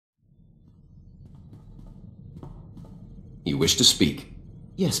You wish to speak?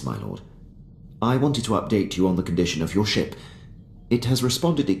 Yes, my lord. I wanted to update you on the condition of your ship. It has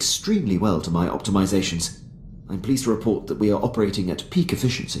responded extremely well to my optimizations. I'm pleased to report that we are operating at peak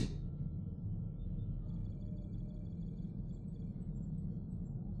efficiency.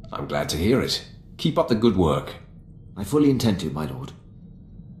 I'm glad to hear it. Keep up the good work. I fully intend to, my lord.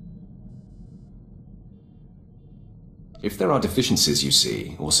 If there are deficiencies you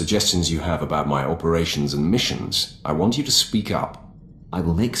see, or suggestions you have about my operations and missions, I want you to speak up. I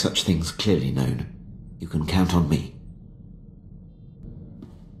will make such things clearly known. You can count on me.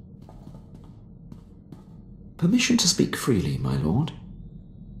 Permission to speak freely, my lord?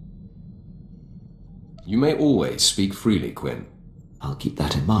 You may always speak freely, Quinn. I'll keep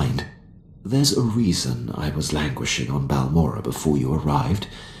that in mind. There's a reason I was languishing on Balmorra before you arrived.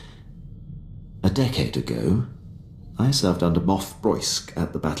 A decade ago, I served under Moff Broysc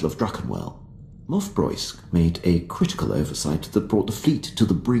at the Battle of Druckenwell. Moff Broysc made a critical oversight that brought the fleet to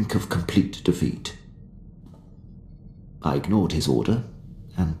the brink of complete defeat. I ignored his order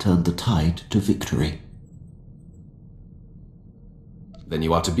and turned the tide to victory. Then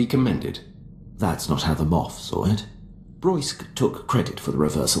you are to be commended. That's not how the Moff saw it. Broysc took credit for the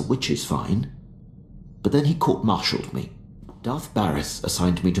reversal, which is fine. But then he court-martialed me. Darth Barris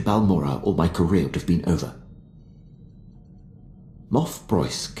assigned me to Balmorra, or my career would have been over. Moff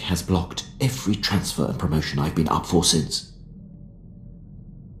Broysc has blocked every transfer and promotion I've been up for since.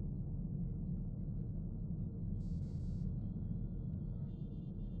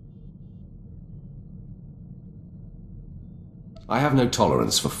 I have no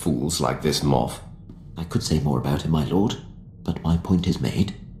tolerance for fools like this Moff. I could say more about him, my lord, but my point is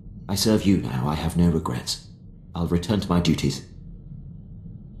made. I serve you now, I have no regrets. I'll return to my duties.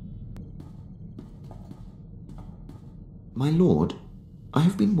 My lord, I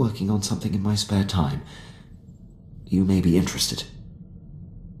have been working on something in my spare time. You may be interested.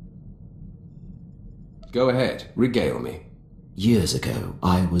 Go ahead, regale me. Years ago,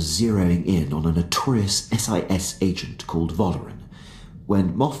 I was zeroing in on a notorious SIS agent called Valoran,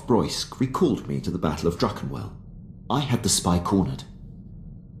 when Moff Broysc recalled me to the Battle of Druckenwell. I had the spy cornered.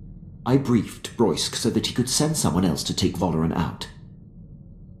 I briefed Broysc so that he could send someone else to take Valoran out.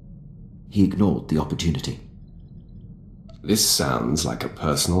 He ignored the opportunity. This sounds like a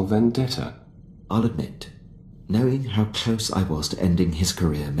personal vendetta. I'll admit, knowing how close I was to ending his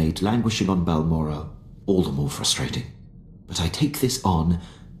career made languishing on Balmorra all the more frustrating. But I take this on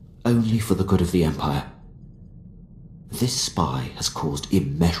only for the good of the Empire. This spy has caused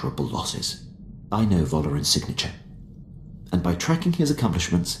immeasurable losses. I know Valoran's signature, and by tracking his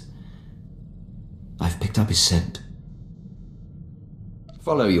accomplishments, I've picked up his scent.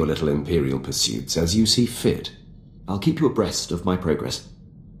 Follow your little Imperial pursuits as you see fit. I'll keep you abreast of my progress.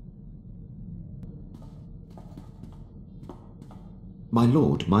 My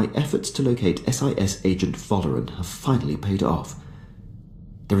lord, my efforts to locate SIS agent Valoran have finally paid off.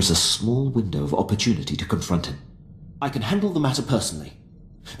 There is a small window of opportunity to confront him. I can handle the matter personally.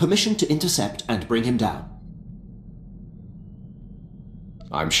 Permission to intercept and bring him down.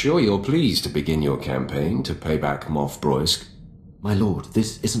 I'm sure you're pleased to begin your campaign to pay back Moff Broysc. My lord,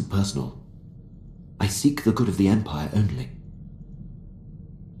 this isn't personal. I seek the good of the Empire only.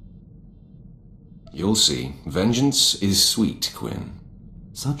 You'll see. Vengeance is sweet, Quinn.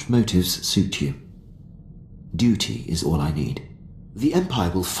 Such motives suit you. Duty is all I need. The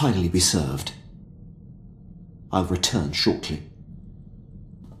Empire will finally be served. I'll return shortly.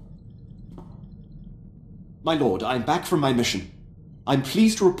 My lord, I'm back from my mission. I'm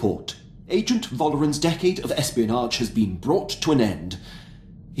pleased to report Agent Valoran's decade of espionage has been brought to an end.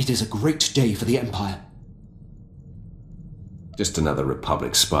 It is a great day for the Empire. Just another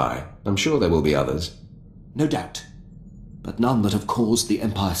Republic spy. I'm sure there will be others. No doubt, but none that have caused the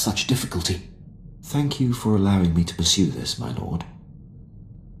Empire such difficulty. Thank you for allowing me to pursue this, my lord.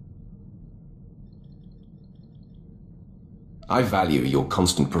 I value your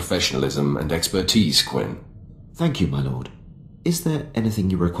constant professionalism and expertise, Quinn. Thank you, my lord. Is there anything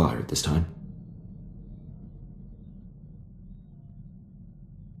you require at this time?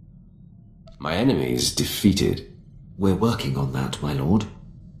 My enemy is defeated. We're working on that, my lord.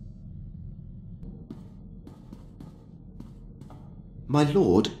 My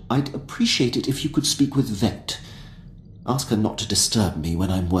lord, I'd appreciate it if you could speak with Vet. Ask her not to disturb me when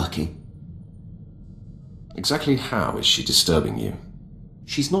I'm working. Exactly how is she disturbing you?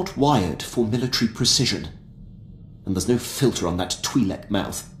 She's not wired for military precision. And there's no filter on that Twi'lek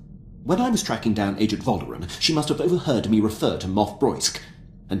mouth. When I was tracking down Agent Valoran, she must have overheard me refer to Moff Broysc,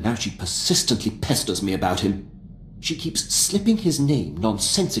 and now she persistently pesters me about him. She keeps slipping his name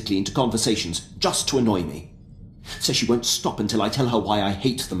nonsensically into conversations just to annoy me. Says she won't stop until I tell her why I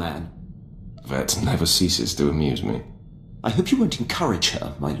hate the man. That never ceases to amuse me. I hope you won't encourage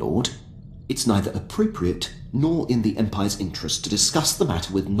her, my lord. It's neither appropriate nor in the Empire's interest to discuss the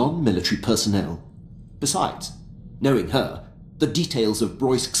matter with non-military personnel. Besides, knowing her, the details of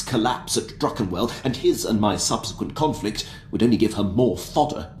Broysc's collapse at Druckenwell and his and my subsequent conflict would only give her more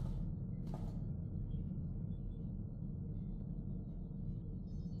fodder.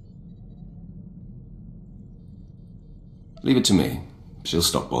 Leave it to me. She'll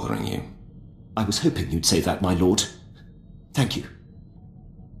stop bothering you. I was hoping you'd say that, my lord. Thank you.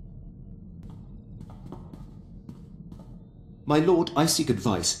 My lord, I seek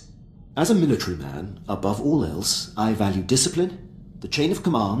advice. As a military man, above all else, I value discipline, the chain of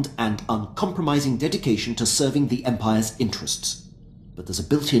command, and uncompromising dedication to serving the Empire's interests. But there's a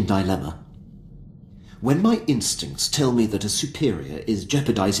built-in dilemma. When my instincts tell me that a superior is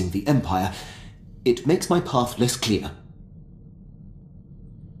jeopardizing the Empire, it makes my path less clear.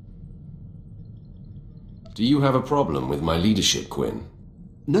 Do you have a problem with my leadership, Quinn?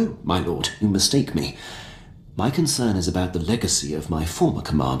 No, my lord, you mistake me. My concern is about the legacy of my former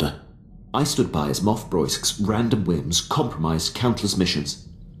commander. I stood by as Moff Broysc's random whims compromised countless missions.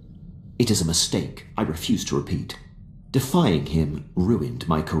 It is a mistake I refuse to repeat. Defying him ruined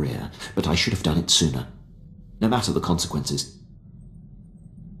my career, but I should have done it sooner. No matter the consequences.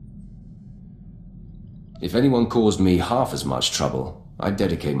 If anyone caused me half as much trouble, I'd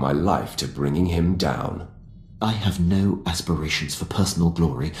dedicate my life to bringing him down. I have no aspirations for personal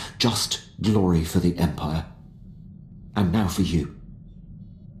glory, just glory for the Empire. And now for you.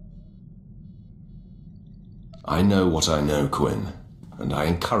 I know what I know, Quinn, and I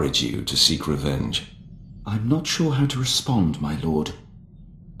encourage you to seek revenge. I'm not sure how to respond, my lord.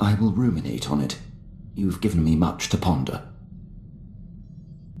 I will ruminate on it. You've given me much to ponder.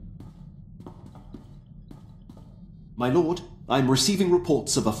 My lord, I'm receiving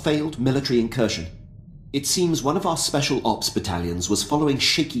reports of a failed military incursion. It seems one of our special ops battalions was following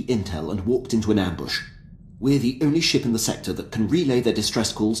shaky intel and walked into an ambush. We're the only ship in the sector that can relay their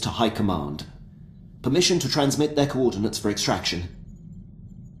distress calls to High Command. Permission to transmit their coordinates for extraction.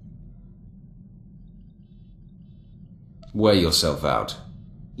 Wear yourself out.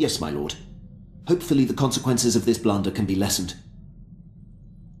 Yes, my lord. Hopefully the consequences of this blunder can be lessened.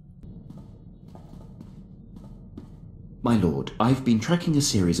 My lord, I've been tracking a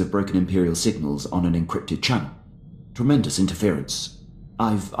series of broken Imperial signals on an encrypted channel. Tremendous interference.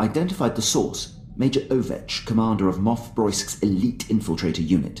 I've identified the source, Major Ovech, commander of Moff Broysc's elite infiltrator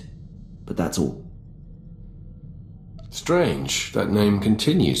unit. But that's all. Strange, that name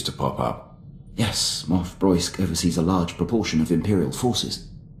continues to pop up. Yes, Moff Broysc oversees a large proportion of Imperial forces.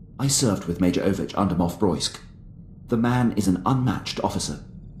 I served with Major Ovech under Moff Broysc. The man is an unmatched officer.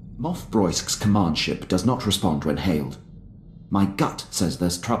 Moff Broysc's command ship does not respond when hailed. My gut says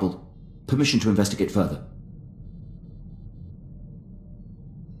there's trouble. Permission to investigate further.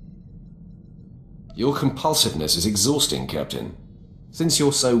 Your compulsiveness is exhausting, Captain. Since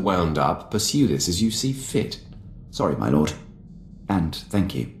you're so wound up, pursue this as you see fit. Sorry, my lord. And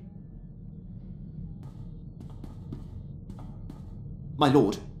thank you. My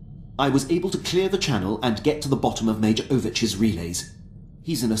lord, I was able to clear the channel and get to the bottom of Major Ovech's relays.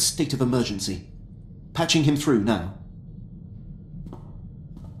 He's in a state of emergency. Patching him through now.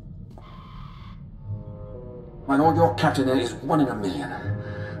 My lord, your captain there is 1 in a million.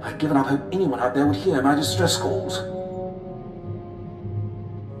 I've given up hope anyone out there would hear my distress calls.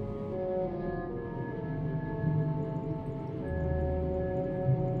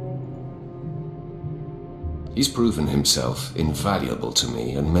 He's proven himself invaluable to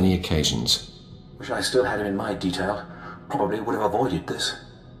me on many occasions. Wish I still had him in my detail. Probably would have avoided this.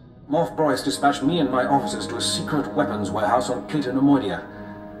 Moff Broysc dispatched me and my officers to a secret weapons warehouse on Cato Nemoidia.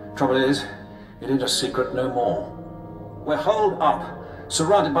 Trouble is, it ain't a secret no more. We're holed up,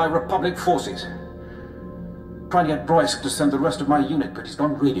 surrounded by Republic forces. Trying to get Broysc to send the rest of my unit, but he's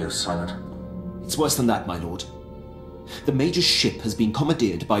gone radio silent. It's worse than that, my lord. The Major's ship has been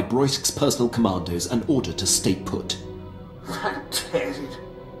commandeered by Broysc's personal commandos and ordered to stay put. That tears it.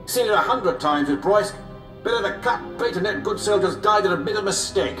 Seen it 100 times with Broysc. Better to cut bait and let good soldiers die than admit a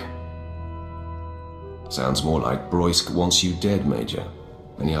mistake. Sounds more like Broysc wants you dead, Major.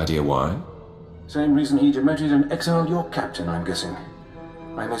 Any idea why? Same reason he demoted and exiled your captain, I'm guessing.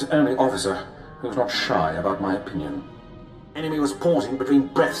 I'm his only officer who's not shy about my opinion. Enemy was pausing between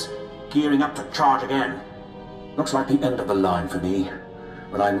breaths, gearing up to charge again. Looks like the end of the line for me,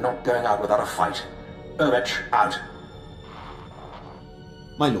 but I'm not going out without a fight. Ovech, out.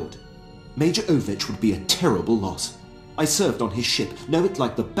 My lord, Major Ovech would be a terrible loss. I served on his ship, know it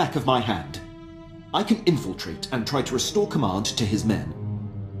like the back of my hand. I can infiltrate and try to restore command to his men.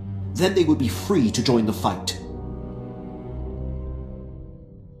 Then they will be free to join the fight.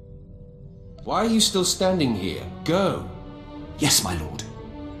 Why are you still standing here? Go! Yes, my lord.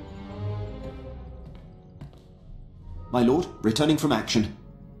 My lord, returning from action.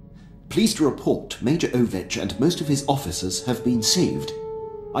 Pleased to report Major Ovech and most of his officers have been saved.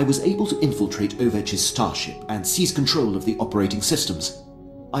 I was able to infiltrate Ovech's starship and seize control of the operating systems.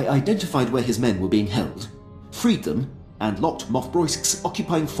 I identified where his men were being held, freed them, and locked Moff Broysc's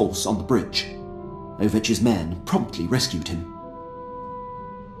occupying force on the bridge. Ovech's men promptly rescued him.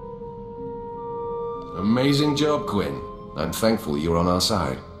 Amazing job, Quinn. I'm thankful you're on our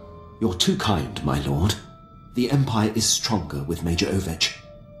side. You're too kind, my lord. The Empire is stronger with Major Ovech.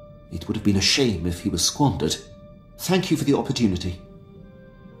 It would have been a shame if he was squandered. Thank you for the opportunity.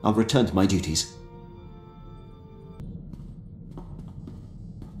 I'll return to my duties.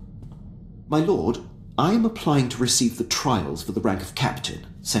 My lord, I am applying to receive the trials for the rank of Captain,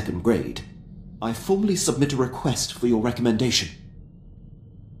 2nd grade. I formally submit a request for your recommendation.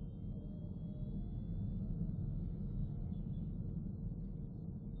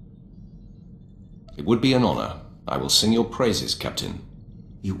 It would be an honor. I will sing your praises, Captain.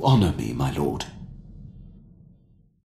 You honor me, my lord.